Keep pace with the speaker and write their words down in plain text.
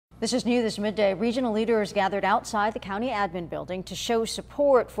This is new this midday. Regional leaders gathered outside the county admin building to show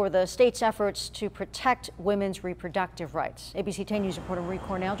support for the state's efforts to protect women's reproductive rights. ABC 10 News reporter Marie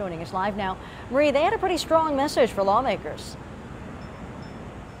Cornell joining us live now. Marie, they had a pretty strong message for lawmakers.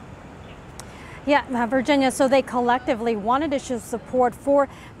 Yeah, Virginia, so they collectively wanted to show support for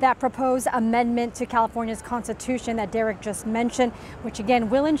that proposed amendment to California's Constitution that Derek just mentioned, which again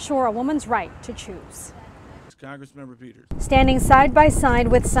will ensure a woman's right to choose. Congressmember Peters. Standing side by side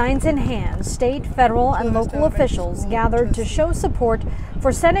with signs in hand, state, federal, and local officials gathered to show support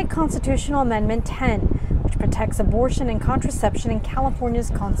for Senate Constitutional Amendment 10, which protects abortion and contraception in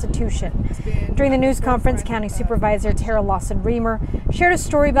California's Constitution. During the news conference, County Supervisor Terra Lawson-Remer shared a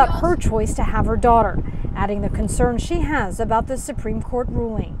story about her choice to have her daughter, adding the concern she has about the Supreme Court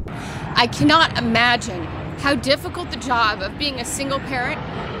ruling. I cannot imagine how difficult the job of being a single parent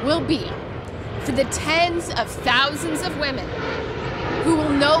will be for the tens of thousands of women who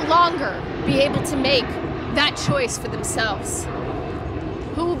will no longer be able to make that choice for themselves,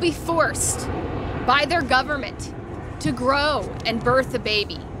 who will be forced by their government to grow and birth a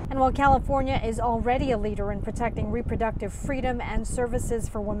baby. And while California is already a leader in protecting reproductive freedom and services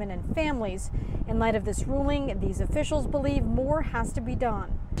for women and families, in light of this ruling, these officials believe more has to be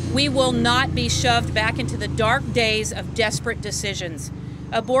done. We will not be shoved back into the dark days of desperate decisions.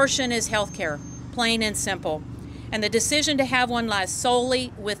 Abortion is health care, plain and simple, and the decision to have one lies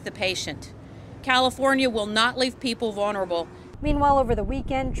solely with the patient. California will not leave people vulnerable. Meanwhile, over the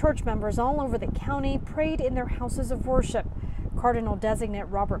weekend, church members all over the county prayed in their houses of worship. Cardinal designate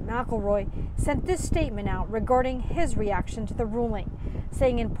Robert McElroy sent this statement out regarding his reaction to the ruling,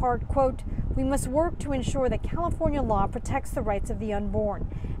 saying in part, quote, "We must work to ensure that California law protects the rights of the unborn,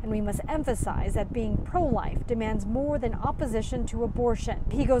 and we must emphasize that being pro-life demands more than opposition to abortion."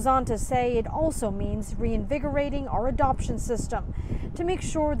 He goes on to say it also means reinvigorating our adoption system to make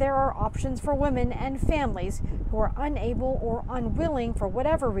sure there are options for women and families who are unable or unwilling for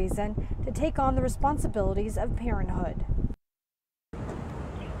whatever reason to take on the responsibilities of parenthood.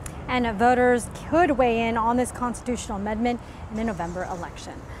 And voters could weigh in on this constitutional amendment in the November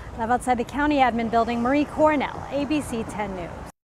election. Live outside the county admin building, Marie Cornell, ABC 10 News.